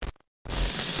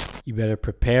You better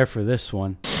prepare for this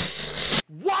one.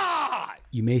 Why?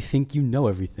 You may think you know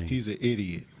everything, He's an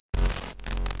idiot.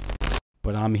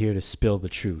 but I'm here to spill the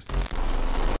truth.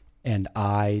 And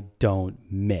I don't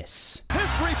miss.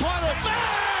 History planet.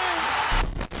 Bang!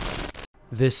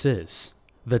 This is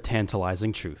the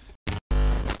tantalizing truth.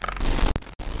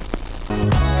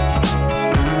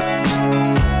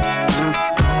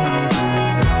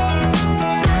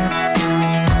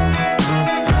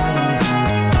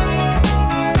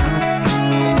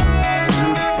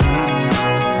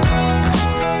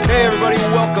 Hey everybody,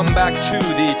 welcome back to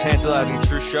the Tantalizing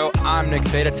Truth Show. I'm Nick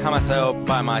Feta, Tomaseo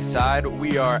by my side.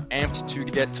 We are amped to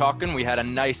get talking. We had a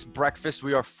nice breakfast.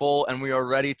 We are full and we are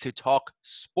ready to talk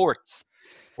sports.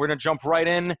 We're going to jump right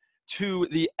in to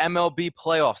the MLB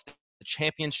playoffs. The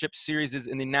championship series is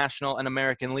in the National and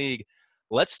American League.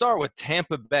 Let's start with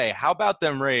Tampa Bay. How about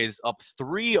them Rays up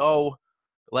 3-0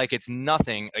 like it's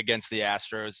nothing against the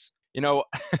Astros? You know,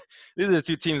 these are the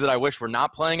two teams that I wish were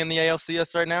not playing in the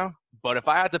ALCS right now. But if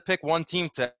I had to pick one team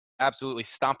to absolutely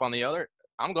stomp on the other,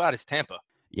 I'm glad it's Tampa.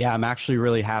 Yeah, I'm actually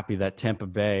really happy that Tampa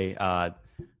Bay,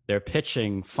 their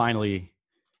pitching finally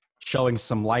showing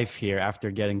some life here after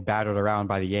getting battered around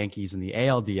by the Yankees in the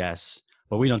ALDS,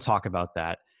 but we don't talk about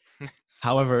that.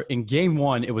 However, in game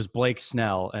one, it was Blake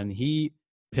Snell, and he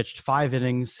pitched 5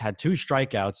 innings, had 2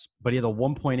 strikeouts, but he had a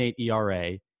 1.8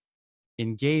 ERA.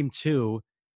 In game two,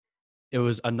 it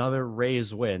was another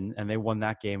Rays win, and they won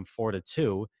that game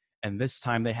 4-2. And this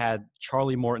time they had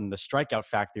Charlie Morton, the strikeout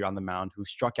factory, on the mound, who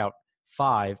struck out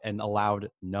 5 and allowed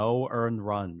no earned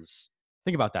runs.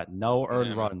 Think about that. No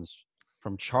earned runs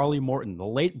from Charlie Morton, the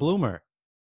late bloomer,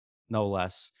 no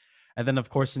less. And then, of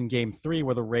course, in game 3,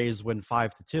 where the Rays win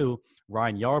 5-2,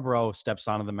 Ryan Yarbrough steps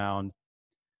onto the mound.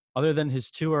 Other than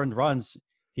his 2 earned runs,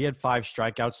 he had 5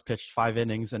 strikeouts, pitched 5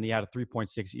 innings, and he had a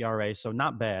 3.6 ERA, so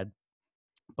not bad.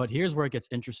 But here's where it gets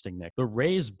interesting, Nick. The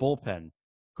Rays bullpen,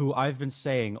 who I've been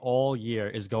saying all year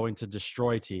is going to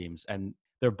destroy teams, and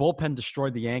their bullpen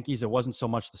destroyed the Yankees. It wasn't so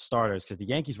much the starters because the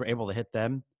Yankees were able to hit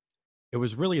them. It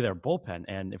was really their bullpen.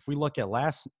 And if we look at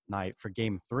last night for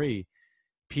game 3,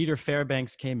 Peter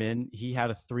Fairbanks came in. He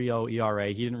had a 3.0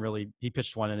 ERA. He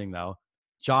pitched 1 inning though.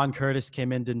 John Curtis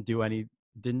came in,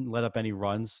 didn't let up any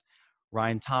runs.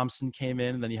 Ryan Thompson came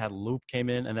in, and then you had Loop came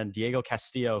in, and then Diego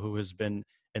Castillo, who has been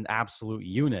an absolute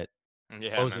unit,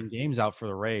 closing games out for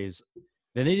the Rays.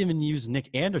 They didn't even use Nick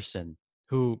Anderson,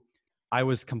 who I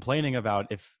was complaining about,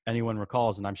 if anyone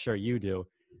recalls, and I'm sure you do.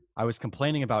 I was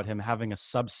complaining about him having a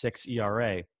sub-6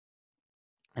 ERA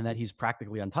and that he's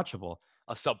practically untouchable.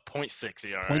 A sub 0.6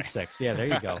 ERA. 0.6, yeah, there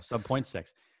you go, sub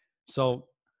 0.6. So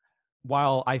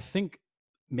while I think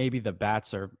maybe the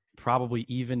bats are probably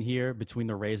even here between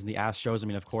the Rays and the Astros, I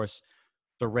mean, of course,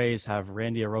 the Rays have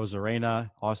Randy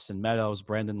Arozarena, Austin Meadows,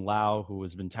 Brandon Lau, who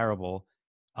has been terrible.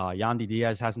 Yandy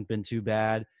Diaz hasn't been too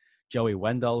bad. Joey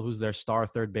Wendell, who's their star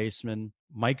third baseman.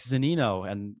 Mike Zunino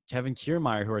and Kevin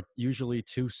Kiermaier, who are usually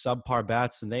 2 subpar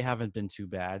bats, and they haven't been too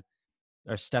bad.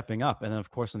 They're stepping up. And then, of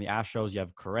course, on the Astros, you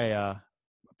have Correa,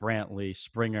 Brantley,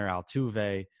 Springer,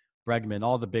 Altuve, Bregman,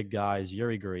 all the big guys,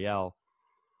 Yuri Gurriel.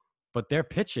 But their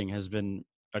pitching has been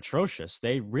atrocious.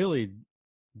 They really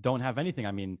don't have anything.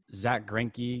 I mean, Zach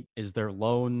Greinke is their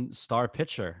lone star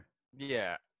pitcher.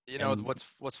 Yeah. You know,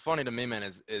 what's funny to me, man,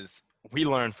 is we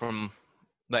learned from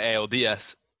the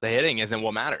ALDS, the hitting isn't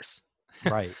what matters.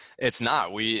 Right. It's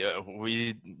not. We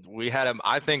had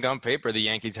I think on paper the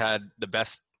Yankees had the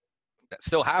best,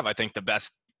 still have, I think, the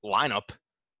best lineup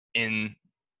in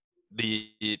the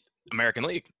American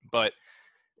League, but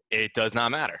it does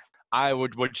not matter.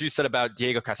 What you said about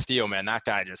Diego Castillo, man, that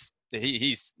guy just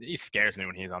he scares me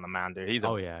when he's on the mound, dude. He's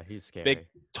he's scary. Big,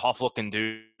 tough-looking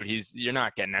dude. You're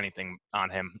not getting anything on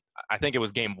him. I think it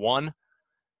was game 1.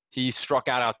 He struck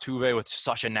out Altuve with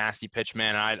such a nasty pitch,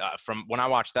 man. And from when I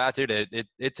watched that, dude,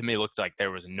 it to me looked like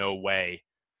there was no way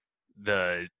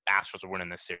the Astros are winning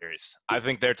this series. I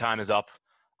think their time is up.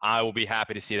 I will be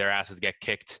happy to see their asses get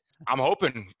kicked. I'm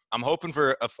hoping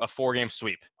for a 4-game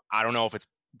sweep. I don't know if it's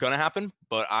gonna happen,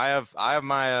 but I have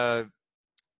my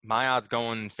my odds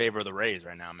going in favor of the Rays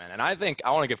right now, man. And I think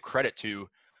I want to give credit to,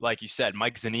 like you said,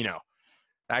 Mike Zunino.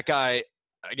 That guy,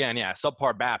 again, yeah,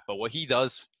 subpar bat, but what he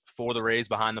does for the Rays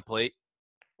behind the plate,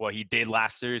 what he did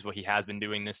last series, what he has been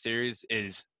doing this series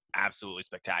is absolutely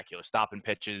spectacular. Stopping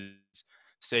pitches,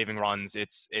 saving runs,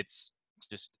 it's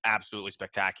just absolutely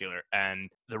spectacular. And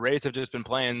the Rays have just been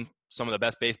playing some of the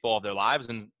best baseball of their lives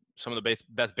and some of the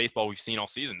best baseball we've seen all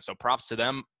season. So props to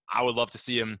them. I would love to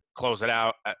see him close it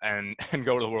out and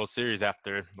go to the World Series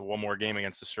after the one more game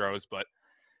against the Stros. But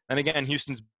then again,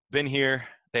 Houston's been here.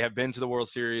 They have been to the World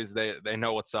Series. They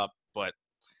know what's up. But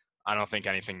I don't think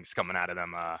anything's coming out of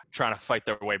them trying to fight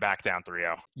their way back down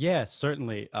 3-0. Yeah,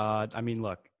 certainly. I mean,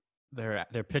 look, their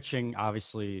pitching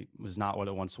obviously was not what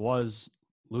it once was.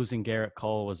 Losing Garrett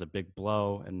Cole was a big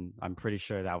blow, and I'm pretty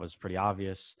sure that was pretty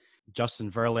obvious.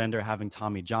 Justin Verlander having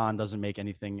Tommy John doesn't make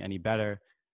anything any better.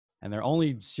 And their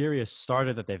only serious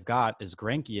starter that they've got is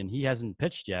Greinke, and he hasn't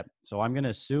pitched yet. So I'm going to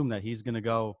assume that he's going to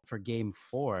go for game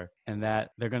 4 and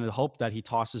that they're going to hope that he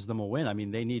tosses them a win. I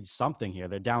mean, they need something here.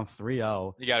 They're down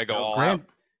 3-0. You got to go all out.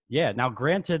 Yeah. Now,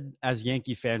 granted, as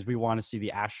Yankee fans, we want to see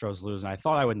the Astros lose. And I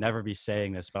thought I would never be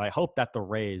saying this, but I hope that the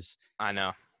Rays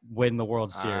win the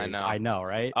World Series. I know,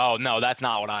 right? Oh, no, that's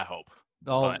not what I hope.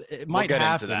 Oh, it might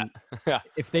happen. Into that.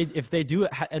 If they do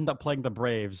end up playing the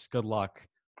Braves, good luck.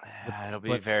 It'll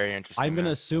be very interesting. I'm going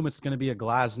to assume it's going to be a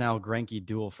Glasnow-Greinke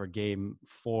duel for game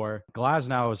 4.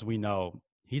 Glasnow, as we know,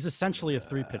 he's essentially a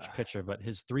 3-pitch pitcher, but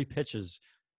his 3 pitches,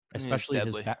 especially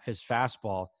his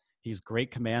fastball, he's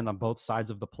great command on both sides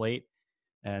of the plate.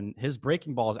 And his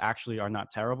breaking balls actually are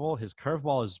not terrible. His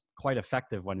curveball is quite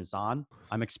effective when it's on.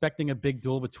 I'm expecting a big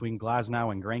duel between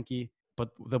Glasnow and Greinke. But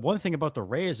the one thing about the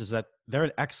Rays is that they're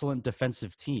an excellent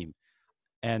defensive team.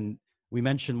 And we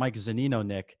mentioned Mike Zunino,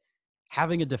 Nick.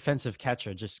 Having a defensive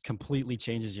catcher just completely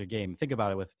changes your game. Think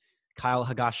about it with Kyle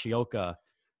Higashioka,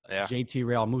 JT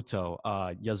Realmuto,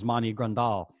 Yasmani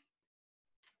Grandal.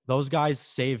 Those guys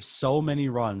save so many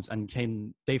runs and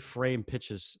they frame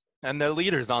pitches. And they're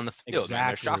leaders on the field. Exactly. Man.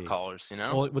 They're shot callers, you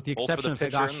know? Well, with the exception of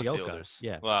Higashioka.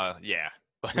 Yeah. Well, yeah.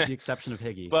 With the exception of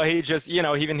Higgy. But he just,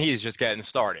 even he's just getting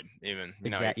started,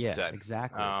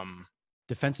 Exactly.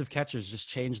 Defensive catchers just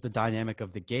change the dynamic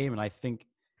of the game. And I think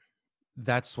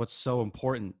that's what's so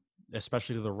important,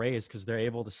 especially to the Rays, because they're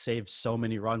able to save so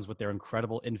many runs with their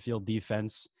incredible infield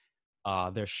defense.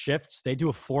 Their shifts, they do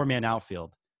a 4-man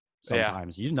outfield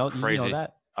sometimes. Yeah. You know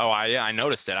that? Oh, I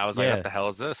noticed it. I was like, what the hell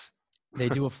is this? They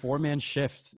do a 4-man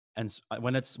shift, and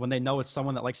when they know it's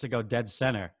someone that likes to go dead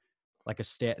center, like a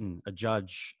Stanton, a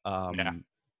Judge,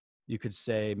 you could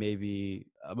say maybe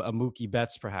a Mookie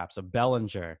Betts, perhaps a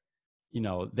Bellinger.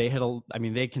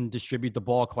 They can distribute the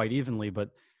ball quite evenly, but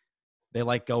they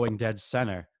like going dead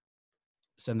center.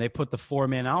 So, and they put the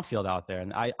 4-man outfield out there.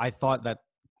 And I thought that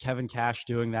Kevin Cash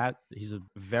doing that, he's a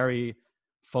very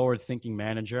forward-thinking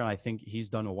manager, and I think he's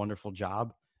done a wonderful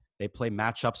job. They play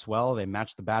matchups well. They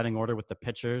match the batting order with the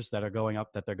pitchers that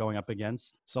they're going up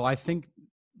against. So I think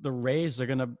the Rays are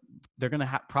gonna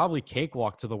probably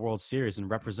cakewalk to the World Series and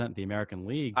represent the American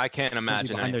League. I can't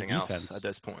imagine anything else at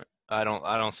this point. I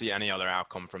don't see any other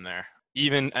outcome from there.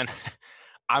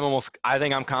 I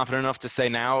think I'm confident enough to say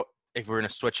now, if we're going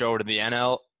to switch over to the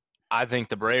NL, I think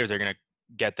the Braves are going to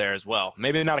get there as well.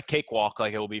 Maybe not a cakewalk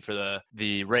like it will be for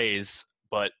the Rays,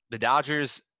 but the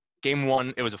Dodgers, game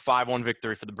 1, it was a 5-1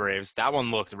 victory for the Braves. That one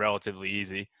looked relatively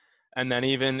easy. And then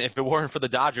even if it weren't for the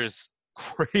Dodgers'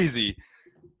 crazy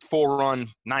 4-run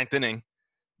 9th inning,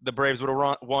 the Braves would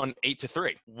have won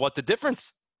 8-3.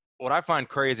 What I find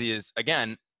crazy is,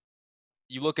 again,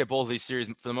 you look at both of these series,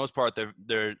 for the most part,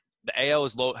 the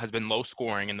AL has been low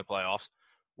scoring in the playoffs,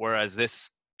 whereas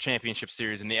this championship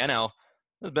series in the NL,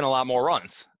 there's been a lot more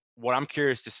runs. What I'm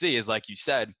curious to see is, like you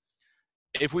said,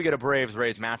 if we get a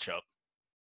Braves-Rays matchup,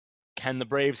 can the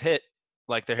Braves hit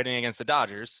like they're hitting against the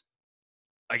Dodgers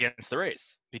against the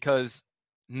Rays? Because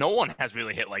no one has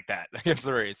really hit like that against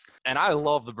the Rays. And I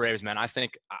love the Braves, man. I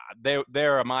think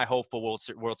they're my hopeful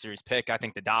World Series pick. I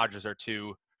think the Dodgers are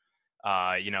too,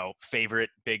 favorite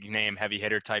big name heavy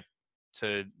hitter type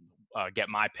to get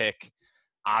my pick.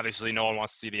 Obviously, no one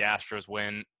wants to see the Astros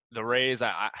win. The Rays,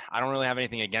 I don't really have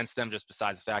anything against them, just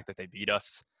besides the fact that they beat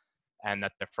us and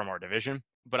that they're from our division.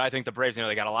 But I think the Braves,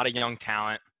 they got a lot of young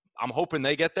talent. I'm hoping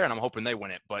they get there, and I'm hoping they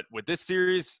win it. But with this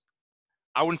series,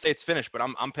 I wouldn't say it's finished, but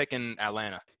I'm picking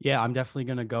Atlanta. Yeah, I'm definitely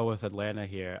going to go with Atlanta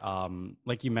here.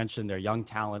 Like you mentioned, they're young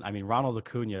talent. I mean, Ronald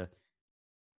Acuna,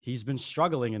 he's been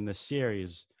struggling in this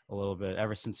series a little bit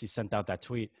ever since he sent out that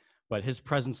tweet. But his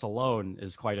presence alone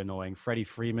is quite annoying. Freddie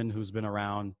Freeman, who's been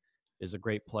around, is a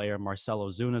great player. Marcelo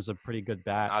Zuna is a pretty good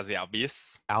bat. Ozzy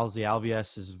Albies. Ozzy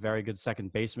Albies is a very good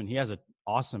second baseman. He has an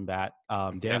awesome bat.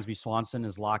 Dansby Swanson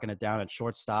is locking it down at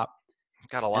shortstop.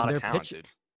 Got a lot of talent, dude.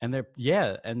 And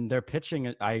their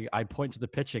pitching, I point to the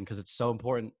pitching because it's so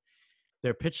important.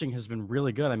 Their pitching has been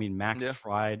really good. I mean, Max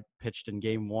Fried pitched in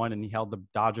game 1, and he held the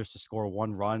Dodgers to score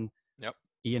 1 run. Yep.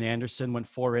 Ian Anderson went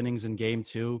 4 innings in game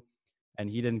 2. And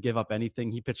he didn't give up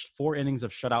anything. He pitched 4 innings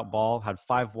of shutout ball, had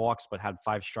 5 walks, but had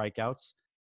 5 strikeouts.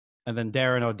 And then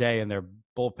Darren O'Day and their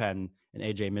bullpen and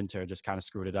AJ Minter just kind of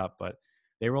screwed it up. But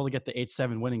they were able to get the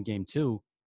 8-7 win in game 2.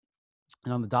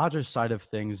 And on the Dodgers side of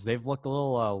things, they've looked a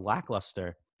little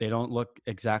lackluster. They don't look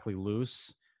exactly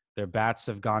loose. Their bats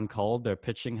have gone cold. Their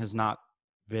pitching has not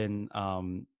been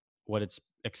what it's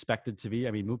expected to be.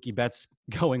 I mean, Mookie Betts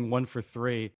going 1 for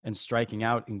 3 and striking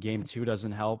out in game 2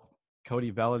 doesn't help.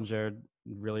 Cody Bellinger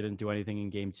really didn't do anything in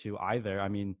game 2 either. I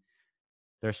mean,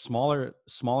 they're smaller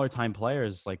time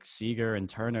players like Seager and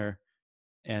Turner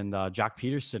and Jock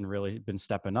Peterson really been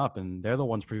stepping up, and they're the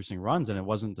ones producing runs, and it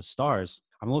wasn't the Stars.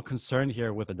 I'm a little concerned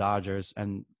here with the Dodgers,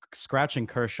 and scratching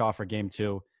Kershaw for game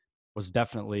 2 was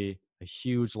definitely a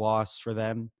huge loss for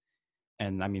them.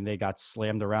 And I mean, they got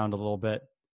slammed around a little bit,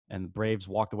 and the Braves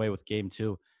walked away with game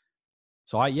 2.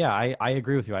 So I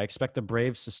agree with you. I expect the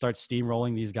Braves to start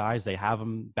steamrolling these guys. They have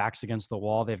them backs against the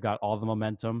wall. They've got all the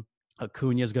momentum.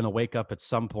 Acuna is going to wake up at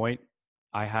some point.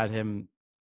 I had him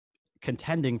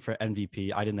contending for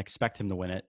MVP. I didn't expect him to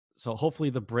win it. So hopefully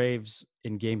the Braves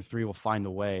in game 3 will find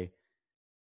a way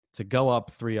to go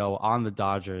up 3-0 on the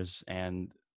Dodgers.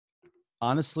 And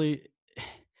honestly,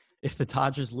 if the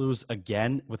Dodgers lose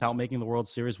again without making the World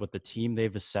Series with the team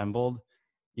they've assembled,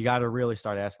 you got to really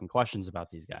start asking questions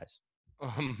about these guys.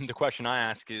 The question I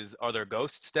ask is, are there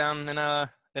ghosts down in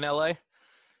LA?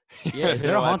 Yeah, is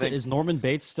there a haunted? Is Norman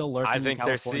Bates still lurking? I think in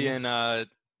they're California? seeing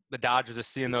the Dodgers are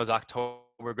seeing those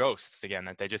October ghosts again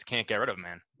that they just can't get rid of,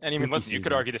 man. And even listen, you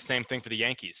could argue the same thing for the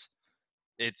Yankees.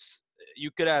 You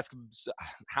could ask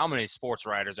how many sports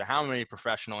writers or how many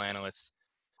professional analysts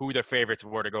who their favorites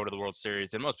were to go to the World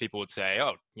Series, and most people would say,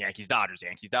 "Oh, Yankees, Dodgers,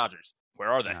 Yankees, Dodgers." Where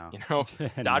are they? No. You know,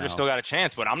 Dodgers still got a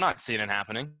chance, but I'm not seeing it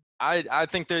happening. I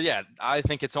think I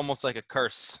think it's almost like a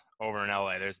curse over in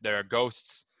LA. There are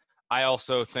ghosts. I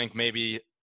also think maybe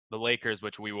the Lakers,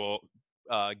 which we will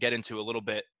get into a little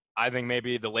bit. I think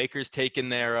maybe the Lakers taking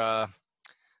the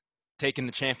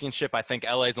championship. I think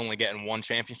LA's only getting 1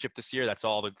 championship this year. That's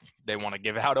all they want to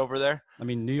give out over there. I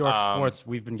mean, New York sports,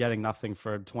 we've been getting nothing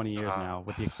for 20 years now,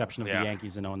 with the exception of the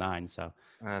Yankees in 2009. So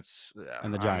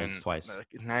and the Giants twice.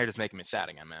 Now you're just making me sad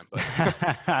again, man. But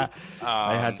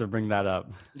I had to bring that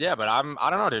up. Yeah, but I don't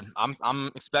know, dude.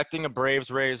 I'm expecting a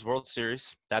Braves-Rays World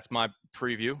Series. That's my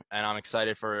preview, and I'm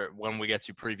excited for when we get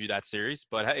to preview that series.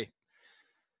 But hey,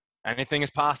 anything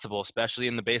is possible, especially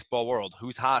in the baseball world.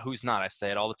 Who's hot, who's not? I say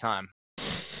it all the time.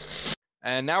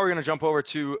 And now we're going to jump over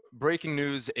to breaking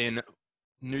news in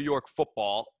New York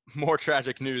football. More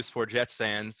tragic news for Jets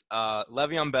fans.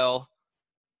 Le'Veon Bell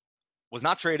was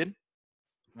not traded,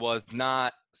 was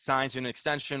not signed to an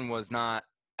extension, was not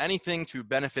anything to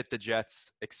benefit the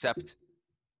Jets, except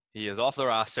he is off the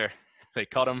roster. They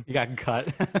cut him. He got cut.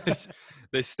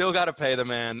 They still got to pay the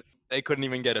man. They couldn't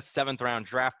even get a 7th-round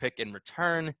draft pick in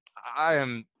return. I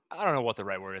don't know what the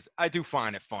right word is. I do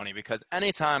find it funny because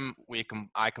anytime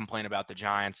I complain about the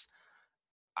Giants,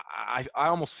 I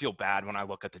almost feel bad when I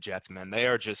look at the Jets, man. They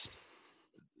are just –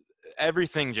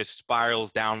 everything just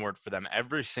spirals downward for them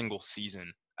every single season.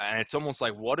 And it's almost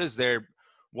like what is their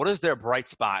bright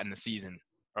spot in the season?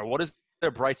 Or what is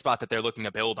their bright spot that they're looking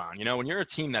to build on? You know, when you're a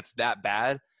team that's that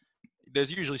bad,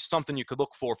 there's usually something you could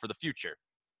look for the future.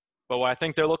 But what I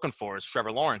think they're looking for is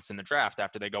Trevor Lawrence in the draft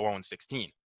after they go 0-16.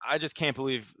 I just can't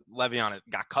believe Le'Veon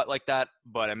got cut like that,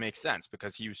 but it makes sense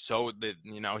because he's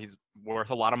worth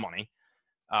a lot of money.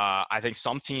 I think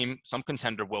some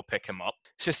contender will pick him up.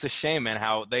 It's just a shame, man,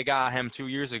 how they got him 2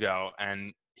 years ago,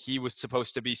 and he was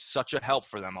supposed to be such a help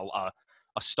for them, a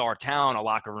star talent, a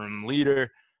locker room leader,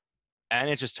 and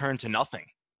it just turned to nothing.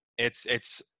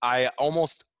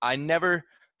 I never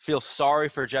feel sorry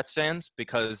for Jets fans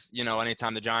because, you know,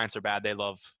 anytime the Giants are bad, they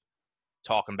love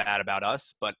talking bad about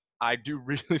us, but I do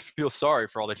really feel sorry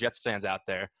for all the Jets fans out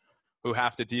there who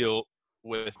have to deal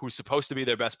with who's supposed to be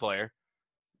their best player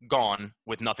gone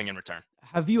with nothing in return.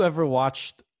 Have you ever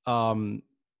watched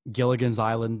Gilligan's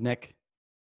Island, Nick?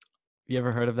 You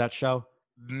ever heard of that show?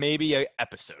 Maybe a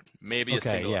episode. Maybe a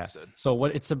single episode. So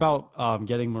what it's about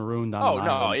getting marooned on an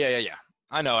island. Yeah.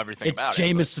 I know everything about it. It's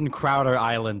Jamison Crowder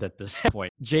Island at this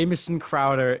point. Jamison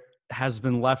Crowder has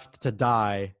been left to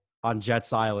die on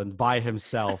Jets Island by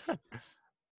himself.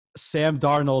 Sam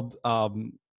Darnold,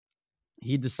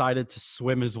 he decided to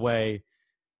swim his way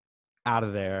out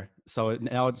of there. So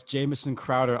now it's Jamison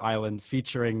Crowder Island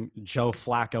featuring Joe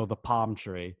Flacco, the palm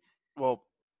tree. Well,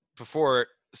 sorry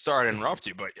to interrupt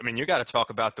you, but I mean, you got to talk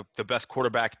about the best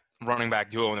quarterback running back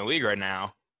duo in the league right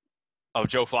now of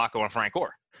Joe Flacco and Frank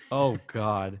Gore. Oh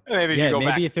God. Maybe if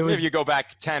you go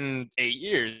back 8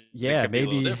 years, yeah, it could maybe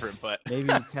be a little different, but maybe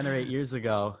 10 or 8 years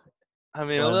ago. I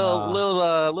mean, a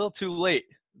little too late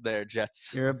there,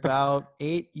 Jets. You're about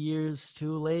 8 years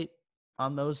too late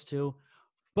on those two.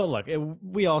 But look,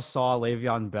 we all saw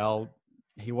Le'Veon Bell.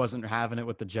 He wasn't having it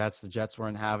with the Jets. The Jets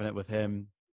weren't having it with him.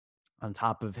 On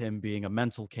top of him being a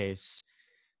mental case,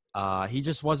 he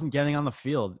just wasn't getting on the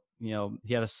field.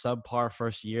 he had a subpar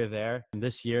first year there. And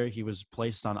this year he was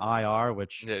placed on IR,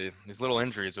 which Yeah, these little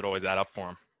injuries would always add up for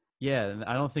him. yeah, and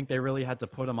I don't think they really had to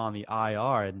put him on the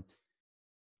IR. And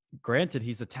granted,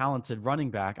 he's a talented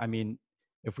running back. I mean,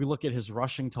 if we look at his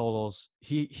rushing totals,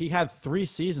 he had 3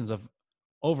 seasons of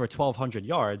over 1,200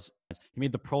 yards. He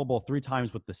made the Pro Bowl 3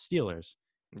 times with the Steelers.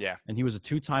 Yeah. And he was a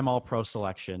 2-time All-Pro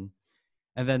selection.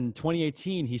 And then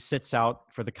 2018, he sits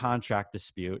out for the contract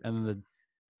dispute. And then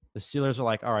the Steelers are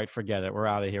like, all right, forget it. We're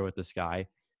out of here with this guy.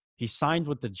 He signed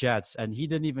with the Jets, and he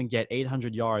didn't even get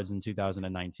 800 yards in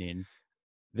 2019.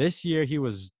 This year, he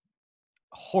was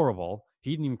horrible.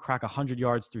 He didn't even crack 100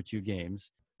 yards through 2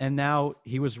 games. And now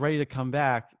he was ready to come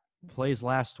back, plays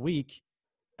last week,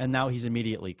 and now he's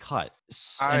immediately cut.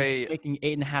 And he's making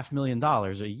 $8.5 million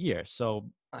a year. So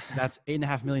that's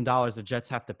 $8.5 million the Jets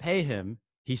have to pay him.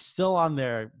 He's still on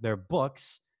their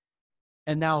books.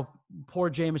 And now poor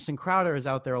Jamison Crowder is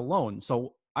out there alone.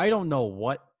 So I don't know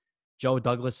what Joe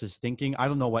Douglas is thinking. I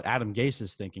don't know what Adam Gase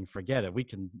is thinking. Forget it. We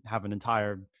can have an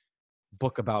entire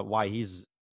book about why he's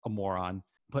a moron.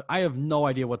 But I have no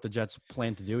idea what the Jets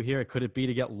plan to do here. Could it be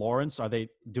to get Lawrence? Are they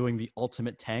doing the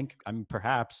ultimate tank? I mean,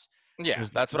 perhaps. Yeah,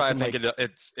 that's what I think.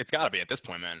 It's got to be at this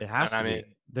point, man. It has to be.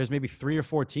 There's maybe 3 or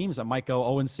 4 teams that might go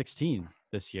 0-16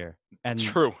 this year. And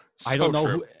true. I don't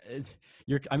know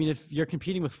if you're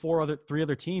competing with 3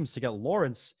 other teams to get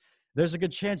Lawrence, there's a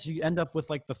good chance you end up with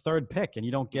like the 3rd pick and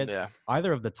you don't get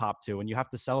either of the top 2 and you have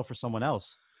to settle for someone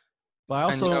else. But I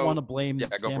also don't want to blame Sam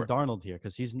Darnold here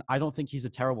because I don't think he's a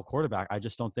terrible quarterback. I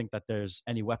just don't think that there's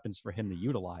any weapons for him to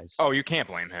utilize. Oh, you can't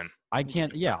blame him. I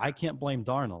can't blame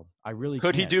Darnold. I really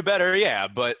could. Can't. He do better? Yeah,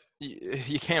 but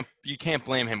you can't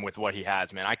blame him with what he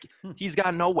has, man. He's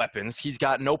got no weapons. He's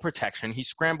got no protection. He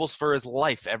scrambles for his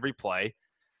life every play.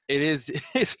 It's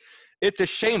a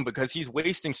shame because he's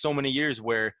wasting so many years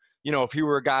where, if he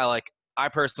were a guy like, I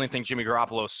personally think Jimmy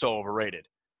Garoppolo is so overrated.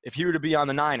 If he were to be on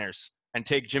the Niners and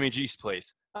take Jimmy G's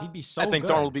place, he'd be so I think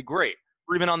good. Darnold would be great.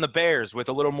 Or even on the Bears with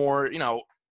a little more,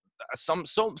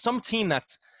 some team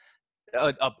that's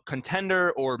a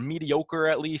contender or mediocre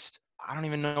at least. I don't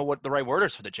even know what the right word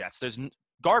is for the Jets. There's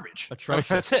garbage. Atrocious.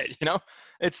 That's it.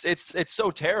 It's so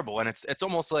terrible, and it's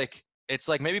almost like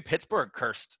maybe Pittsburgh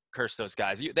cursed those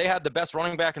guys. They had the best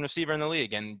running back and receiver in the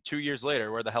league, and 2 years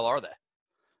later, where the hell are they?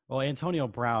 Well, Antonio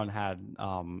Brown had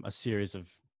a series of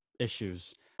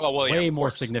issues. Oh, well, way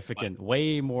more significant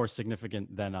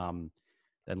than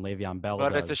Le'Veon Bell.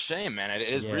 But it's a shame, man. It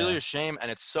is really a shame,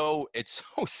 and it's so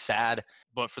sad.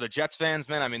 But for the Jets fans,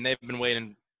 man, I mean, they've been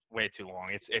waiting way too long.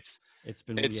 It's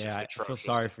been I feel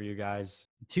sorry for you guys.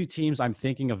 2 teams I'm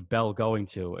thinking of Bell going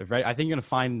to. Right, I think you're gonna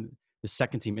find the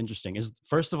second team interesting. Is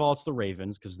first of all, it's the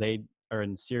Ravens because they are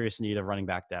in serious need of running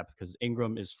back depth because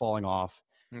Ingram is falling off.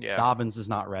 Yeah. Dobbins is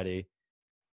not ready.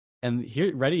 And here,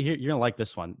 you're going to like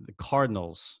this one. The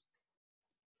Cardinals.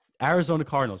 Arizona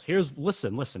Cardinals. Here's why.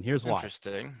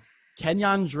 Interesting.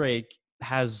 Kenyon Drake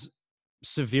has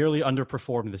severely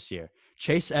underperformed this year.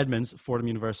 Chase Edmonds, Fordham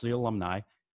University alumni,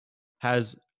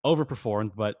 has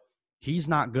overperformed, but he's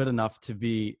not good enough to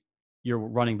be your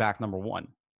running back number 1.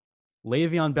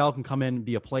 Le'Veon Bell can come in and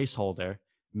be a placeholder.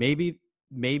 Maybe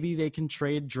they can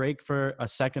trade Drake for a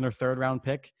 2nd or 3rd round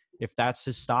pick. If that's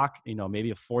his stock, maybe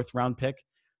a 4th round pick.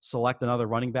 Select another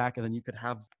running back, and then you could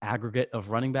have aggregate of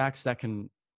running backs that can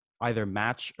either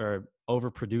match or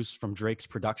overproduce from Drake's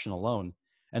production alone.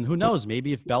 And who knows,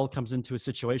 maybe if Bell comes into a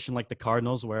situation like the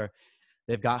Cardinals where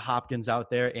they've got Hopkins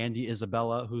out there, Andy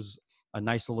Isabella, who's a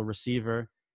nice little receiver.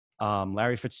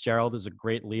 Larry Fitzgerald is a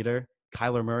great leader.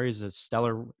 Kyler Murray is a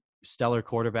stellar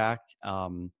quarterback.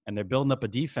 And they're building up a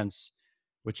defense,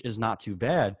 which is not too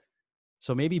bad.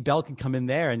 So maybe Bell can come in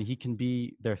there and he can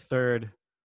be their 3rd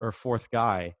or 4th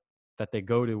guy that they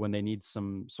go to when they need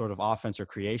some sort of offense or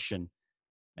creation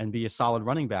and be a solid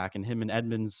running back. And him and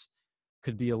Edmonds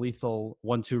could be a lethal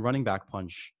 1-2 running back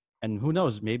punch. And who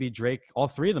knows, maybe Drake, all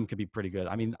 3 of them could be pretty good.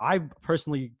 I mean, I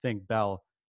personally think Bell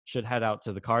should head out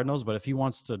to the Cardinals, but if he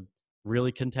wants to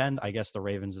really contend, I guess the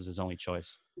Ravens is his only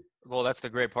choice. Well, that's the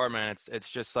great part, man.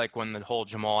 It's just like when the whole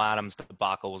Jamal Adams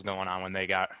debacle was going on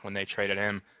when they traded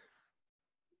him.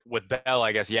 With Bell,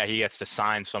 I guess, he gets to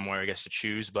sign somewhere, he gets to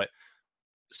choose, but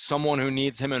someone who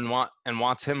needs him and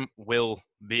wants him will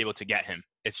be able to get him.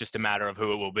 It's just a matter of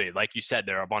who it will be. Like you said,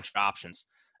 there are a bunch of options,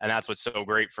 and that's what's so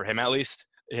great for him, at least.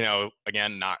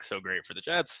 Again, not so great for the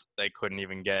Jets. They couldn't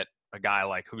even get a guy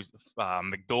like who's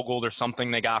McDougald or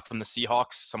something they got from the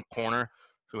Seahawks, some corner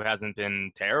who hasn't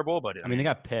been terrible, but I mean they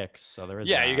got picks, so there is.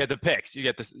 Yeah, you get the picks, you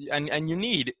get this, and you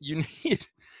need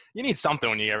something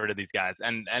when you get rid of these guys,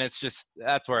 and it's just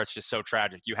that's where it's just so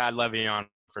tragic. You had Le'Veon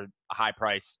for a high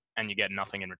price, and you get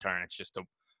nothing in return. It's just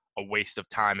a waste of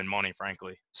time and money,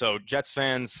 frankly. So Jets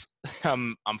fans,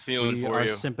 I'm feeling We for are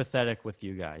you. sympathetic with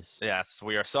you guys. Yes,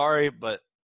 we are sorry, but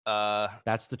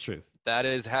That's the truth. that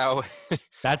is how.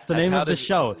 That's the that's name how of the this,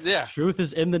 show. yeah. Truth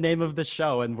is in the name of the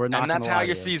show, and we're not And going that's to how lie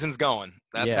your to you. season's going.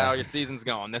 That's Yeah. how your season's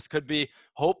going. This could be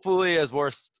hopefully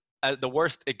the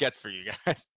worst it gets for you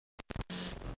guys.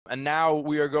 And now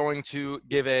we are going to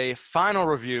give a final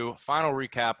review, final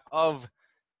recap of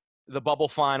the bubble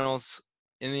finals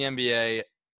in the NBA.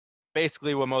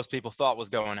 Basically, what most people thought was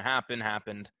going to happen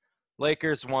happened.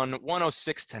 Lakers won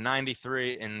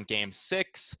 106-93 in Game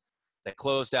 6. They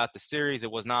closed out the series.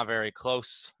 It was not very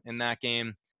close in that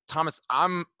game. Thomas,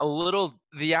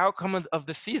 the outcome of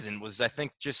the season was, I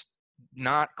think, just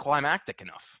not climactic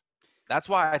enough. That's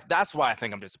why I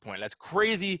think I'm disappointed. As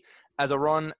crazy of a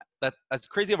run that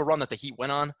the Heat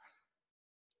went on,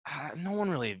 no one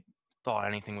really thought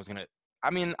anything was gonna. I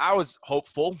mean, I was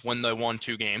hopeful when they won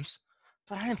 2 games,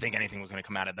 but I didn't think anything was gonna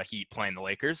come out of the Heat playing the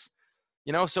Lakers.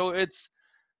 So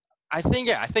I think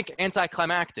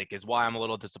anticlimactic is why I'm a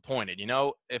little disappointed.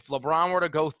 If LeBron were to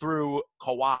go through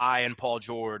Kawhi and Paul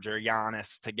George or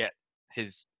Giannis to get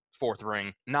his 4th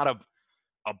ring, not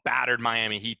a battered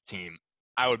Miami Heat team,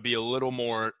 I would be a little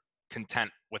more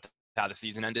content with how the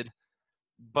season ended.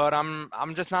 But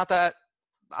I'm just not that.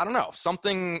 I don't know.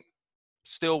 Something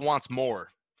still wants more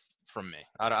from me.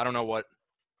 I don't know what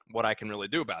I can really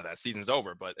do about that. Season's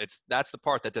over, but that's the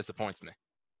part that disappoints me.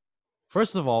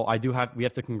 First of all, we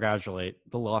have to congratulate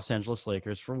the Los Angeles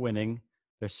Lakers for winning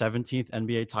their 17th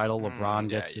NBA title. LeBron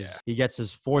gets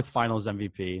his 4th Finals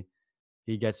MVP.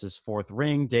 He gets his 4th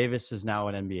ring. Davis is now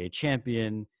an NBA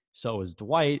champion. So is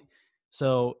Dwight.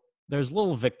 So there's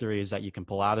little victories that you can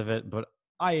pull out of it, but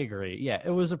I agree. Yeah, it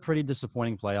was a pretty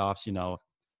disappointing playoffs.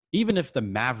 Even if the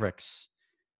Mavericks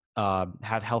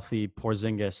had healthy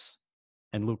Porzingis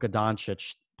and Luka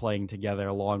Doncic playing together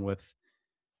along with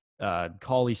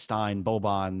Cauley Stein,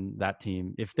 Boban, that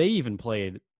team, if they even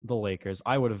played the Lakers,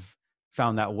 I would have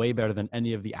found that way better than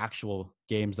any of the actual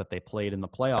games that they played in the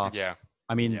playoffs. Yeah.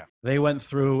 I mean, They went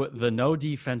through the no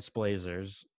defense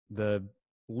Blazers, the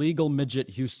legal midget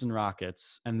Houston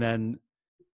Rockets, and then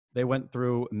they went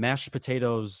through mashed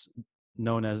potatoes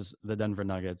known as the Denver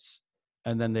Nuggets,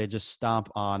 and then they just stomp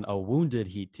on a wounded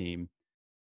Heat team.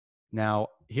 Now,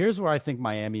 here's where I think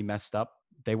Miami messed up.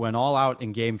 They went all out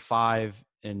in Game 5,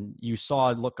 and you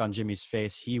saw a look on Jimmy's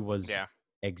face. He was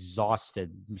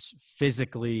exhausted,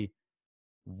 physically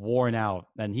worn out,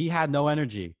 and he had no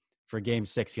energy for Game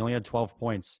 6. He only had 12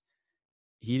 points.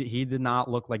 He did not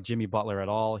look like Jimmy Butler at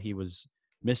all. He was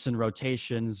missing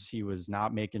rotations. He was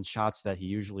not making shots that he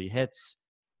usually hits.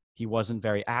 He wasn't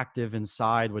very active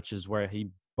inside, which is where he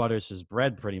butters his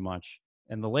bread pretty much.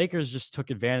 And the Lakers just took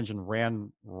advantage and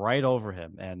ran right over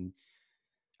him. And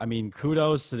I mean,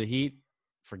 kudos to the Heat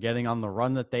for getting on the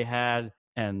run that they had,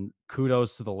 and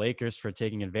kudos to the Lakers for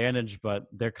taking advantage. But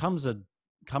there comes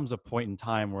a point in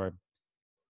time where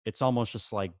it's almost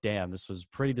just like, damn, this was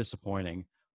pretty disappointing.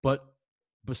 But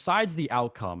besides the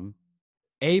outcome,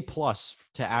 A+ to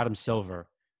Adam Silver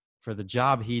for the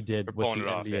job he did with the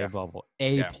NBA bubble.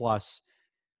 A+.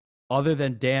 Other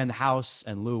than Dan House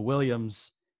and Lou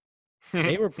Williams,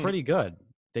 they were pretty good.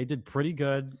 They did pretty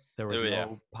good. There was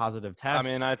no positive test. I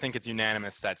mean, I think it's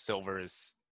unanimous that Silver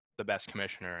is the best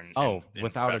commissioner in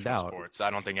without a doubt. Sports. I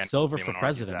don't think Silver for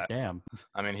president. Damn.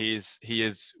 I mean, he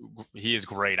is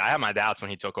great. I had my doubts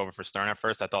when he took over for Stern at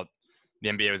first. I thought the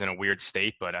NBA was in a weird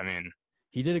state, but I mean,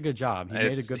 he did a good job.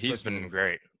 He's been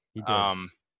great. He did.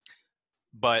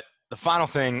 But the final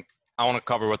thing I want to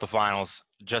cover with the finals,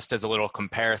 just as a little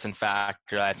comparison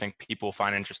factor that I think people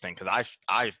find interesting, because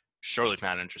I surely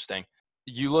found it interesting.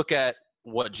 You look at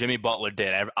what Jimmy Butler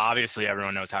did. Obviously,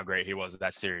 everyone knows how great he was at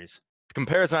that series. The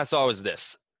comparison I saw was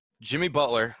this. Jimmy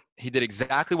Butler, he did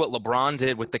exactly what LeBron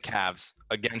did with the Cavs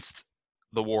against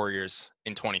the Warriors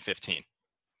in 2015.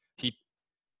 He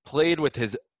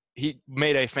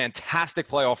made a fantastic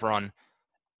playoff run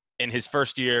in his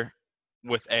first year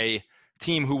with a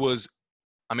team who was,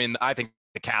 I mean, I think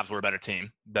the Cavs were a better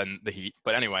team than the Heat.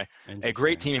 But anyway, a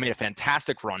great team. He made a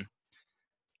fantastic run,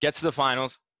 gets to the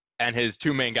finals, and his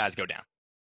 2 main guys go down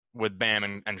with Bam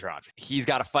and Dragic. He's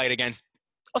got to fight against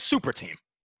a super team.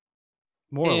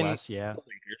 More or less, yeah.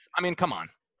 I mean, come on.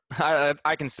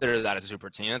 I consider that a super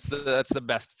team. That's the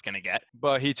best it's going to get.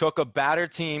 But he took a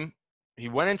battered team. He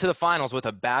went into the finals with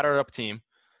a battered up team,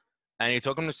 and he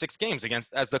took them to 6 games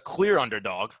as the clear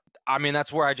underdog. I mean,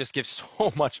 that's where I just give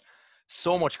so much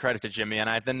credit to Jimmy.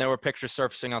 And then there were pictures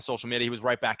surfacing on social media. He was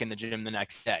right back in the gym the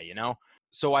next day,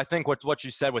 So I think what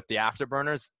you said with the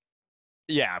afterburners,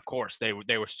 yeah, of course, they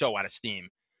were so out of steam.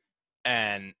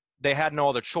 And they had no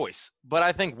other choice. But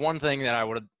I think one thing that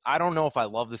I don't know if I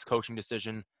love this coaching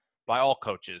decision by all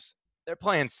coaches. They're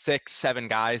playing 6, 7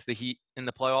 guys, the Heat, in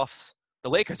the playoffs. The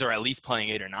Lakers are at least playing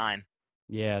 8 or 9.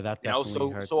 Yeah, that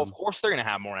definitely hurts So them. of course they're going to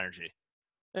have more energy.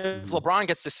 If Mhm. LeBron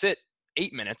gets to sit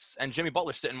 8 minutes and Jimmy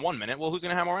Butler's sitting 1 minute, well, who's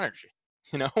going to have more energy?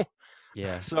 You know?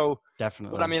 Yeah, So,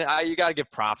 definitely. but I mean, you got to give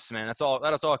props, man. That's all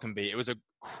it can be. It was a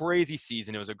crazy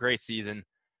season. It was a great season.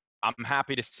 I'm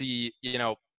happy to see,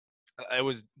 it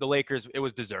was the Lakers. It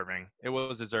was deserving. It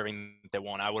was deserving that they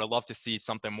won. I would have loved to see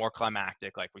something more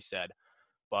climactic, like we said.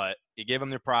 But you give them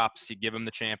their props. You give them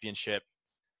the championship.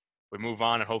 We move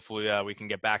on, and hopefully we can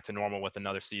get back to normal with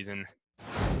another season.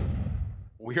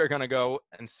 We are going to go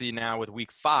and see now with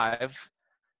week 5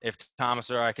 if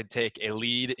Thomas or I could take a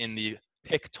lead in the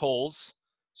pick tolls.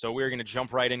 So we're going to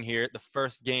jump right in here. The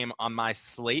first game on my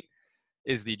slate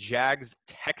is the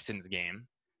Jags-Texans game.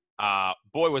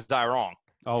 Boy, was I wrong.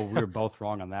 Oh, we were both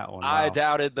wrong on that one. I Wow.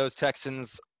 doubted those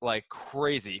Texans like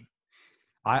crazy.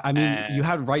 I mean, And you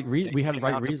had right. We had came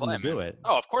right out to reason play, to do man. it.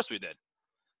 Oh, of course we did.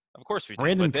 Of course we did.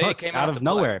 Brandon But they Cooks came out to of play.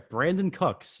 nowhere. Brandon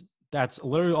Cooks. That's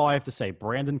literally all I have to say.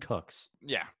 Brandon Cooks.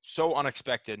 Yeah, so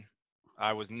unexpected.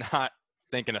 I was not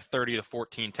thinking a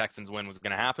 30-14 Texans win was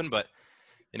going to happen, but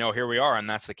here we are, and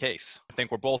that's the case. I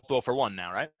think we're both 0 for 1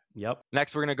 now, right? Yep.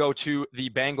 Next, we're going to go to the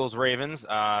Bengals-Ravens.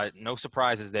 No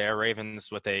surprises there. Ravens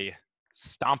with a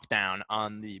stomp down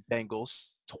on the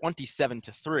Bengals,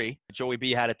 27-3. Joey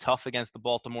B had it tough against the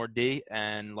Baltimore D,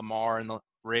 and Lamar and the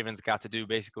Ravens got to do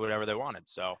basically whatever they wanted.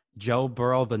 So Joe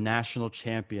Burrow, the national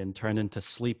champion, turned into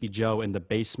Sleepy Joe in the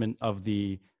basement of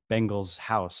the Bengals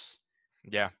house.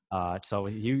 yeah, So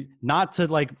he, not to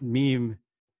like meme,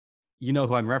 you know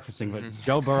who I'm referencing, but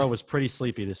Joe Burrow was pretty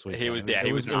sleepy this week. he was there.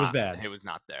 It was bad. He was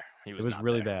not there. He It was was not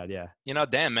really there. bad. Yeah.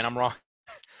 Damn, man, I'm wrong.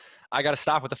 I got to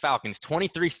stop with the Falcons.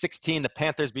 23-16, the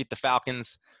Panthers beat the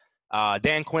Falcons.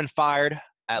 Dan Quinn fired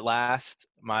at last.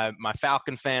 My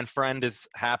Falcon fan friend is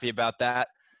happy about that.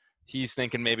 He's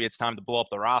thinking maybe it's time to blow up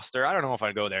the roster. I don't know if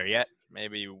I'd go there yet.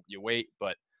 Maybe you wait,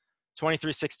 but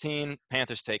 23-16,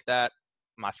 Panthers take that.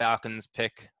 My Falcons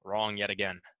pick wrong yet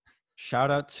again.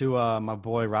 Shout out to my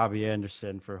boy Robbie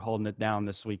Anderson for holding it down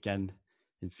this weekend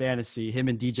in fantasy. Him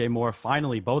and DJ Moore,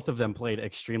 finally, both of them played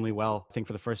extremely well. I think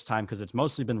for the first time, because it's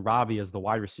mostly been Robbie as the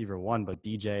wide receiver 1, but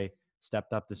DJ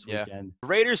stepped up this weekend.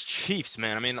 Raiders Chiefs,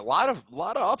 man. I mean, a lot of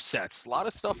upsets, a lot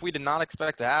of stuff we did not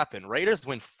expect to happen. Raiders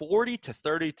win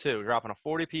 40-32, dropping a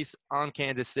 40-piece on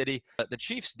Kansas City. The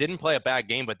Chiefs didn't play a bad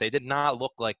game, but they did not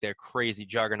look like their crazy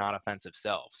juggernaut offensive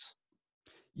selves.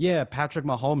 Yeah, Patrick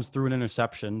Mahomes threw an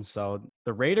interception. So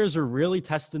the Raiders are really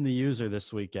testing the user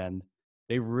this weekend.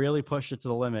 They really pushed it to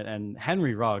the limit. And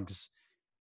Henry Ruggs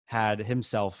had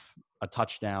himself a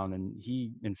touchdown, and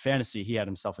in fantasy, he had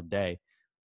himself a day.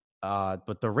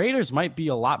 But the Raiders might be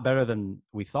a lot better than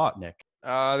we thought, Nick.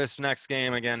 This next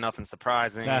game, again, nothing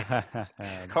surprising.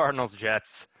 Cardinals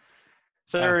Jets,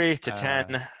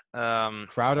 30-10.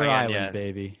 Crowder again, Island,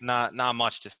 baby. Not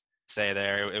much to say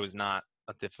there. It was not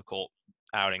a difficult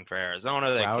outing for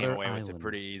Arizona. They Crowder came away with Island. it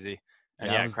pretty easy. And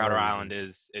That was Crowder very Island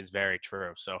is very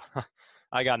true. So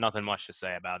I got nothing much to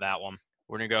say about that one.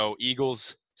 We're going to go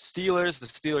Eagles, Steelers. The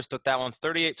Steelers took that one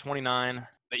 38-29.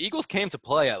 The Eagles came to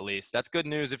play at least. That's good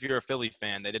news if you're a Philly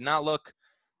fan. They did not look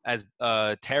as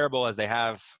terrible as they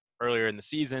have earlier in the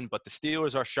season, but the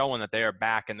Steelers are showing that they are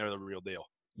back and they're the real deal.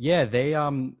 Yeah, they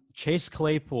Chase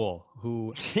Claypool,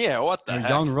 who what the a heck?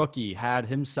 young rookie, had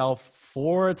himself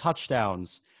 4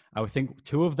 touchdowns. I would think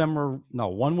 2 of them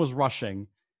one was rushing,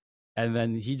 and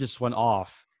then he just went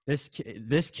off. This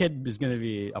kid is going to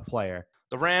be a player.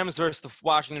 The Rams versus the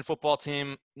Washington football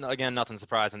team. Again, nothing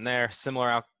surprising there.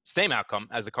 Same outcome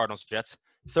as the Cardinals Jets.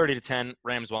 30-10.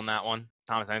 Rams won that one.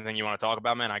 Thomas, anything you want to talk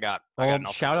about, man? I got nothing.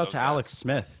 Shout out those to guys. Alex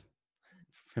Smith.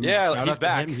 Yeah, he's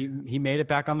back. He made it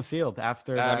back on the field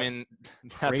after. I mean,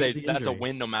 that's crazy a injury.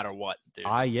 win no matter what, dude.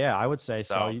 Yeah, I would say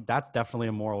so. That's definitely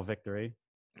a moral victory.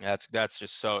 That's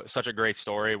just such a great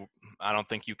story. I don't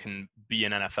think you can be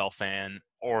an NFL fan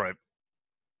or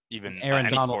even Aaron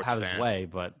any Donald sports had fan. his way,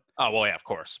 but oh well, yeah, of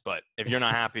course. But if you're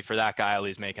not happy for that guy at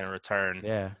least making a return,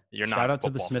 yeah, you're not. Shout a out to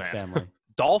the football Smith fan. family.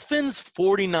 Dolphins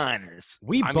 49ers.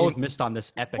 We both missed on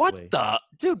this epically. What the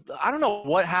dude? I don't know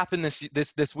what happened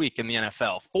this week in the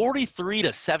NFL.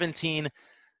 43-17.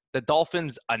 The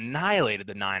Dolphins annihilated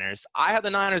the Niners. I had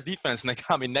the Niners defense, and they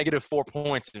got me -4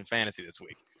 points in fantasy this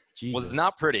week. Jesus. Was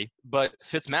not pretty, but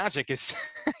Fitzmagic is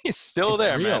he's still It's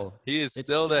there, real. man. He is It's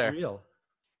still there. Real.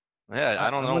 Yeah, I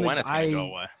don't know when it's going to go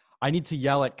away. I need to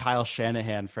yell at Kyle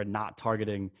Shanahan for not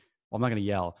targeting. Well, I'm not going to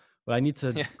yell, but I need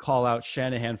to call out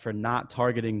Shanahan for not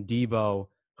targeting Debo,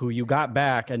 who you got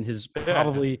back and his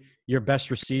probably your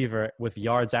best receiver with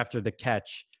yards after the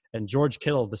catch, and George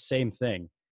Kittle, the same thing.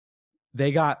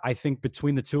 They got, I think,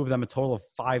 between the two of them, a total of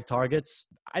 5 targets.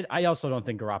 I also don't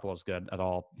think Garoppolo's good at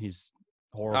all. He's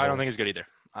horrible. I don't think he's good either.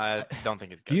 I don't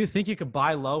think he's good. Do you think you could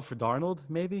buy low for Darnold?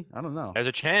 Maybe, I don't know. There's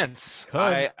a chance.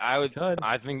 Could. I would. Could.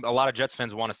 I think a lot of Jets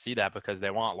fans want to see that because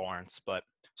they want Lawrence. But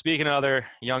speaking of other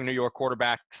young New York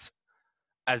quarterbacks,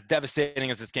 as devastating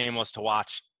as this game was to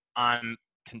watch, I'm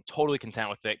totally content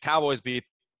with it. Cowboys beat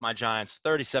my Giants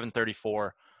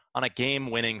 37-34 on a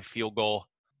game-winning field goal.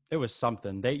 It was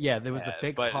something. There was the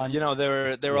fake but, punt. you know,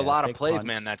 there were a lot of plays, punt.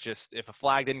 man, that just, if a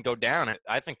flag didn't go down,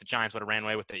 I think the Giants would have ran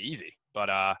away with it easy. But,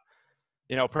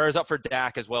 you know, prayers up for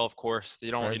Dak as well, of course.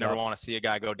 You never want to see a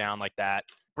guy go down like that.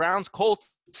 Browns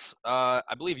Colts, I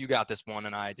believe you got this one,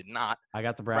 and I did not. I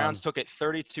got the Browns. Browns took it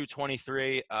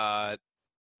 32-23.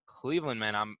 Cleveland,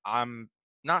 man, I'm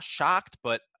not shocked,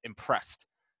 but impressed.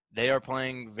 They are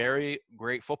playing very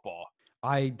great football.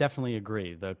 I definitely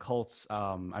agree. The Colts,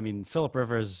 Phillip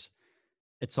Rivers,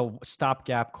 it's a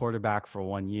stopgap quarterback for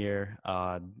 1 year.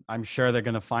 I'm sure they're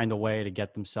going to find a way to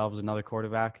get themselves another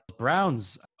quarterback.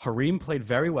 Browns, Hareem played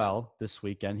very well this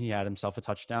weekend. He had himself a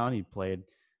touchdown. He played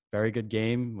very good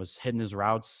game, was hitting his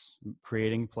routes,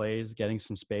 creating plays, getting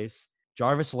some space.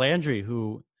 Jarvis Landry,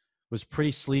 who was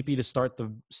pretty sleepy to start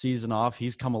the season off,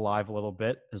 he's come alive a little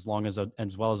bit, as well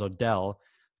as Odell.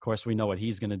 Of course, we know what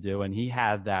he's going to do. And he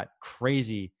had that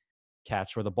crazy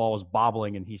catch where the ball was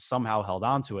bobbling and he somehow held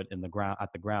onto it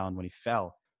at the ground when he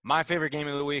fell. My favorite game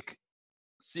of the week,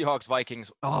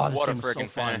 Seahawks-Vikings. Oh, what a freaking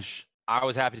finish. I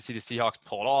was happy to see the Seahawks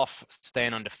pull it off,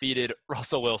 staying undefeated.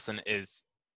 Russell Wilson is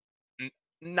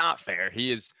not fair.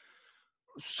 He is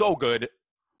so good.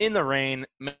 In the rain,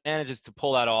 manages to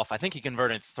pull that off. I think he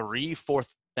converted 3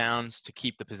 fourth downs to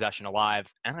keep the possession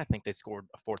alive, and I think they scored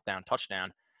a 4th down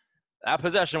touchdown. That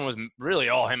possession was really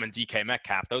all him and DK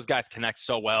Metcalf. Those guys connect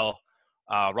so well.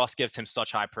 Russ gives him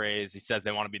such high praise. He says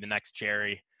they want to be the next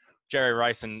Jerry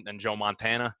Rice and Joe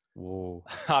Montana. Whoa.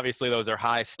 Obviously, those are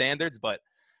high standards, but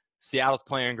Seattle's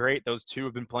playing great. Those two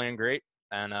have been playing great,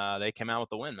 and they came out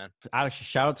with the win, man. Actually,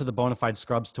 shout out to the Bonafide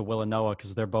Scrubs to Will and Noah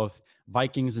because they're both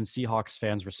Vikings and Seahawks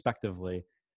fans, respectively.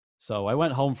 So I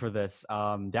went home for this.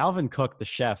 Dalvin Cook, the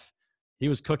chef, he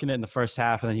was cooking it in the first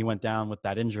half, and then he went down with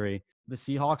that injury. The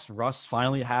Seahawks, Russ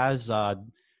finally has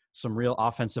some real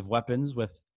offensive weapons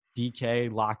with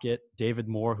DK, Lockett, David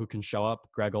Moore, who can show up,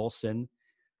 Greg Olsen,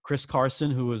 Chris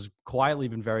Carson, who has quietly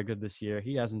been very good this year.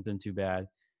 He hasn't been too bad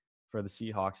for the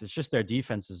Seahawks. It's just their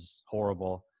defense is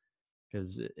horrible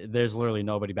because there's literally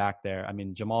nobody back there. I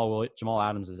mean, Jamal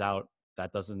Adams is out.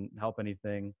 That doesn't help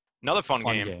anything. Another fun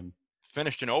game.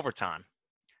 Finished in overtime.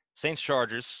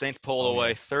 Saints-Chargers. Saints pulled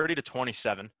away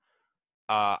 30-27.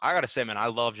 I got to say, man, I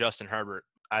love Justin Herbert.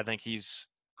 I think he's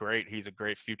great. He's a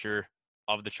great future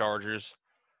of the Chargers.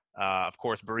 Of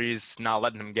course, Breeze not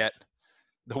letting him get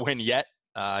the win yet.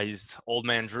 He's old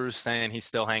man Drew saying he's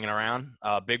still hanging around.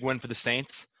 Big win for the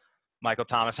Saints. Michael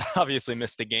Thomas obviously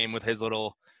missed the game with his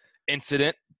little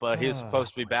incident, but he was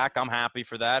supposed to be back. I'm happy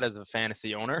for that as a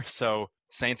fantasy owner. So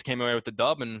Saints came away with the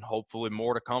dub, and hopefully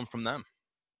more to come from them.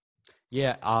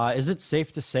 Yeah. Is it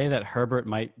safe to say that Herbert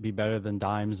might be better than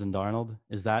Dimes and Darnold?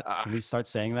 Is that, can we start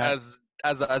saying that?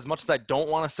 As much as I don't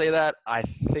want to say that, I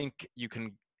think you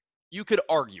could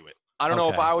argue it. I don't know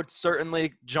if I would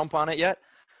certainly jump on it yet,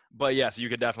 but yes, you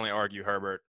could definitely argue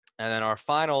Herbert. And then our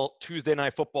final Tuesday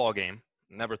night football game,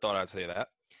 never thought I'd say that,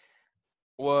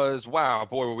 was, wow,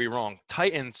 boy, were we wrong.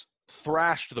 Titans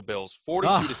thrashed the Bills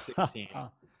 42-16.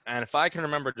 And if I can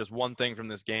remember just one thing from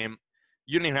this game,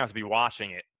 you didn't even have to be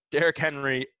watching it. Derrick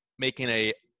Henry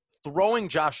throwing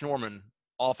Josh Norman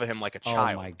off of him like a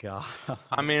child. Oh my God.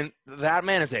 I mean, that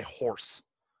man is a horse.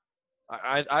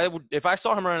 I would, if I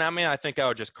saw him running at me, I think I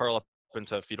would just curl up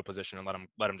into fetal position and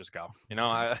let him just go. You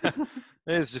know,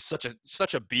 it's just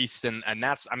such a beast, and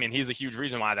that's, I mean, he's a huge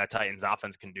reason why that Titans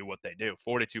offense can do what they do.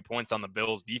 42 points on the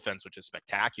Bills defense, which is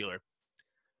spectacular.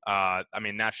 I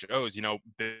mean, that shows, you know,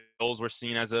 Bills were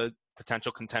seen as a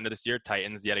potential contender this year.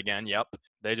 Titans yet again. Yep.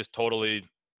 They just totally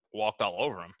walked all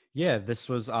over him. Yeah, this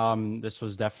was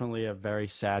definitely a very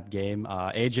sad game.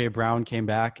 AJ Brown came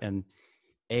back, and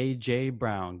AJ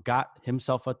Brown got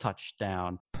himself a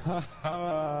touchdown.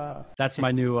 That's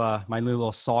my new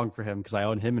little song for him because I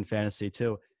own him in fantasy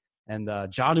too. And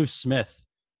Jonnu Smith,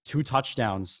 2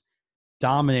 touchdowns,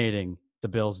 dominating the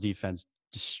Bills defense,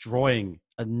 destroying,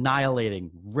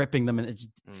 annihilating, ripping them. And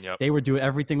they were doing,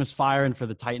 everything was firing for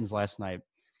the Titans last night.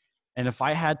 And if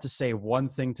I had to say one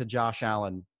thing to Josh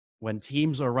Allen, when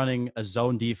teams are running a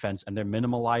zone defense and they're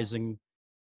minimalizing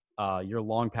your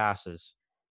long passes,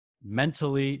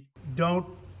 mentally, don't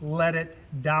let it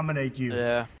dominate you.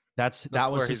 Yeah. That That's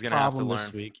was where his he's gonna have to problem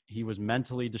this learn. week. He was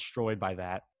mentally destroyed by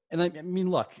that. And I mean,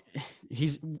 look,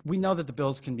 we know that the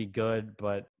Bills can be good,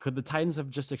 but could the Titans have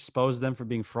just exposed them for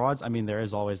being frauds? I mean, there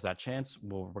is always that chance.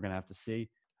 We're going to have to see.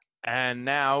 And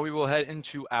now we will head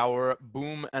into our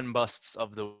boom and busts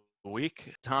of the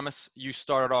week. Thomas, you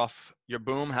started off your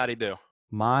boom. How'd he do?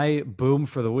 My boom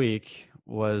for the week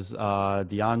was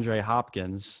DeAndre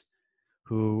Hopkins,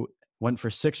 who went for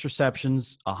 6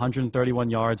 receptions, 131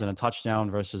 yards, and a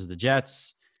touchdown versus the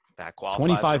Jets. That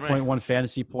qualifies for me. 25.1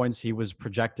 fantasy points. He was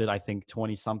projected, I think,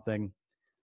 20-something.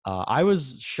 I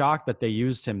was shocked that they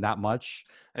used him that much.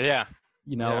 Yeah.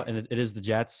 And it is the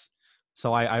Jets.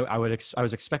 So I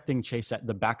was expecting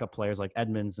the backup players like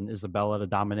Edmonds and Isabella to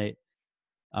dominate.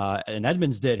 And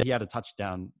Edmonds did. He had a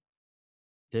touchdown.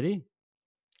 Did he?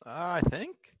 I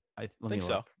think. I think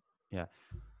so. Yeah.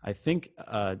 I think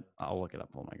I'll look it up.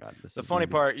 Oh my God! The funny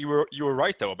part, you were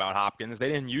right though about Hopkins. They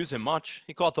didn't use him much.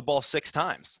 He caught the ball 6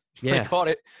 times. Yeah, he caught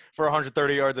it for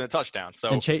 130 yards and a touchdown.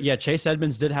 So Chase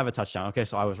Edmonds did have a touchdown. Okay,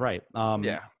 so I was right.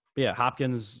 Yeah,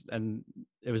 Hopkins, and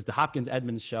it was the Hopkins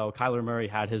Edmonds show. Kyler Murray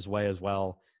had his way as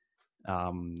well.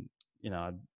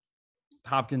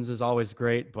 Hopkins is always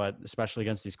great, but especially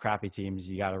against these crappy teams,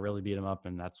 you got to really beat him up,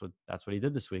 and that's what he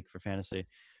did this week for fantasy.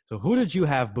 So who did you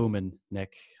have booming,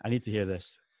 Nick? I need to hear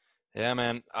this. Yeah,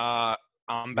 man.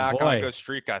 I'm back on a good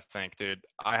streak, I think, dude.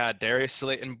 I had Darius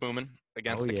Slayton booming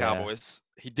against the Cowboys.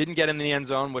 He didn't get in the end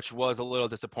zone, which was a little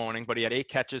disappointing, but he had 8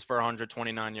 catches for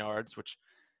 129 yards, which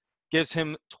gives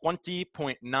him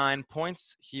 20.9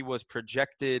 points. He was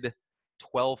projected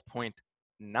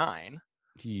 12.9.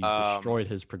 He destroyed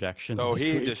his projections. So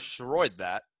he destroyed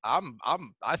that.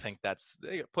 I think that's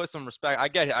put some respect. I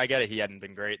get it. He hadn't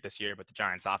been great this year, but the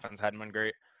Giants' offense hadn't been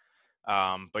great.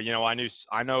 But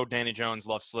I know Danny Jones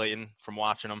loves Slayton from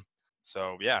watching him.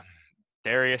 So yeah,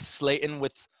 Darius Slayton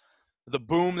with the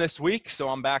boom this week. So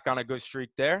I'm back on a good streak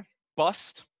there.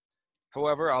 Bust.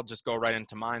 However, I'll just go right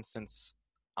into mine since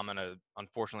I'm gonna,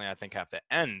 unfortunately, I think have to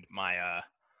end my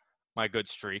my good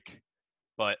streak.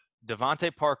 But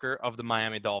Devontae Parker of the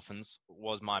Miami Dolphins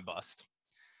was my bust.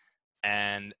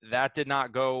 And that did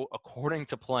not go according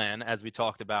to plan, as we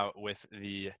talked about with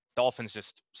the Dolphins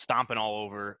just stomping all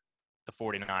over the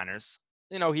 49ers.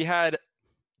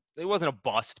 It wasn't a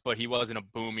bust, but he wasn't a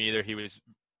boom either. He was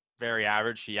very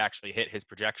average. He actually hit his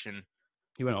projection.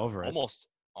 He went over it.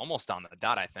 Almost on the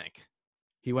dot, I think.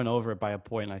 He went over it by a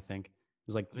point, I think. It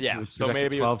was like, so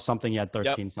maybe 12 something. He had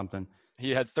 13 something.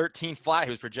 He had 13 flat.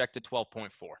 He was projected 12.4.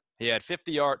 He had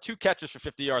 2 catches for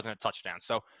 50 yards and a touchdown.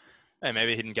 So, hey,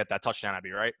 maybe he didn't get that touchdown. I'd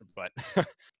be right. But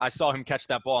I saw him catch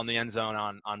that ball in the end zone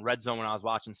on Red Zone when I was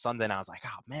watching Sunday, and I was like,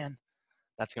 oh, man,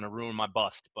 that's going to ruin my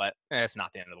bust. But it's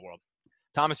not the end of the world.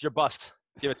 Thomas, your bust.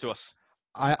 Give it to us.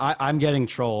 I'm getting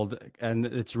trolled, and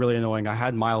it's really annoying. I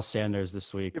had Miles Sanders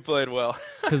this week. You played well.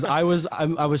 Because I was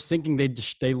thinking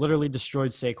they literally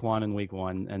destroyed Saquon in week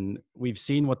 1, and we've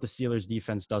seen what the Steelers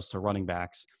defense does to running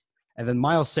backs. And then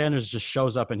Miles Sanders just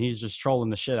shows up, and he's just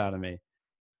trolling the shit out of me.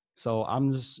 So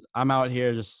I'm out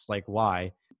here just like,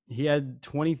 why? He had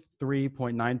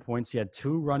 23.9 points. He had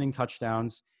 2 running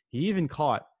touchdowns. He even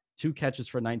caught 2 catches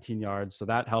for 19 yards, so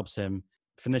that helps him.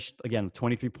 Finished, again,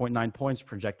 23.9 points,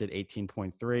 projected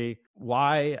 18.3.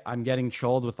 Why I'm getting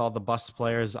trolled with all the bust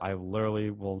players, I literally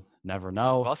will never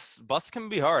know. Busts can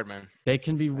be hard, man. They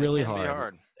can be really hard. Be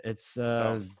hard. It's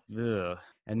ugh.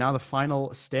 And now the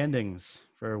final standings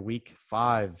for week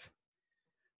 5.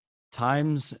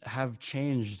 Times have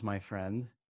changed, my friend.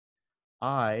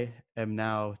 I am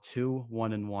now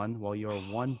 2-1-1, while you're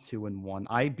 1-2-1.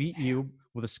 I beat you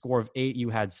with a score of 8. You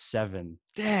had 7.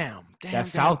 Damn. That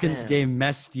Falcons game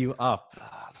messed you up.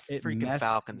 The freaking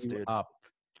Falcons, dude. Up.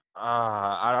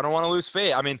 I don't want to lose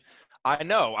faith. I mean, I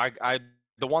know. I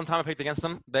the one time I picked against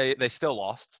them, they still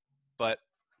lost. But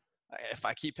if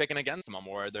I keep picking against them, I'm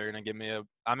worried they're going to give me a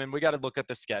 – I mean, we got to look at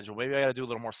the schedule. Maybe I got to do a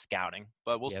little more scouting.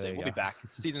 But we'll see. We'll be back. The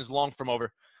season's long from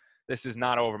over. This is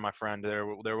not over, my friend. There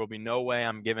will be no way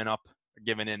I'm giving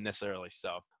in this early.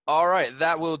 So, all right,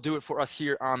 that will do it for us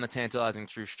here on the Tantalizing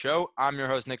Truth Show. I'm your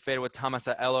host, Nick Fada, with Thomas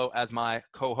Aiello as my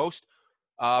co-host.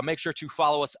 Make sure to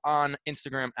follow us on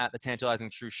Instagram at the Tantalizing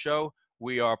Truth Show.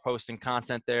 We are posting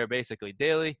content there basically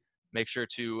daily. Make sure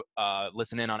to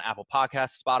listen in on Apple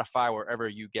Podcasts, Spotify, wherever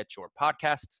you get your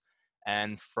podcasts.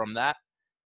 And from that,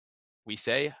 we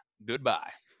say goodbye.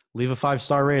 Leave a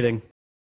 5-star rating.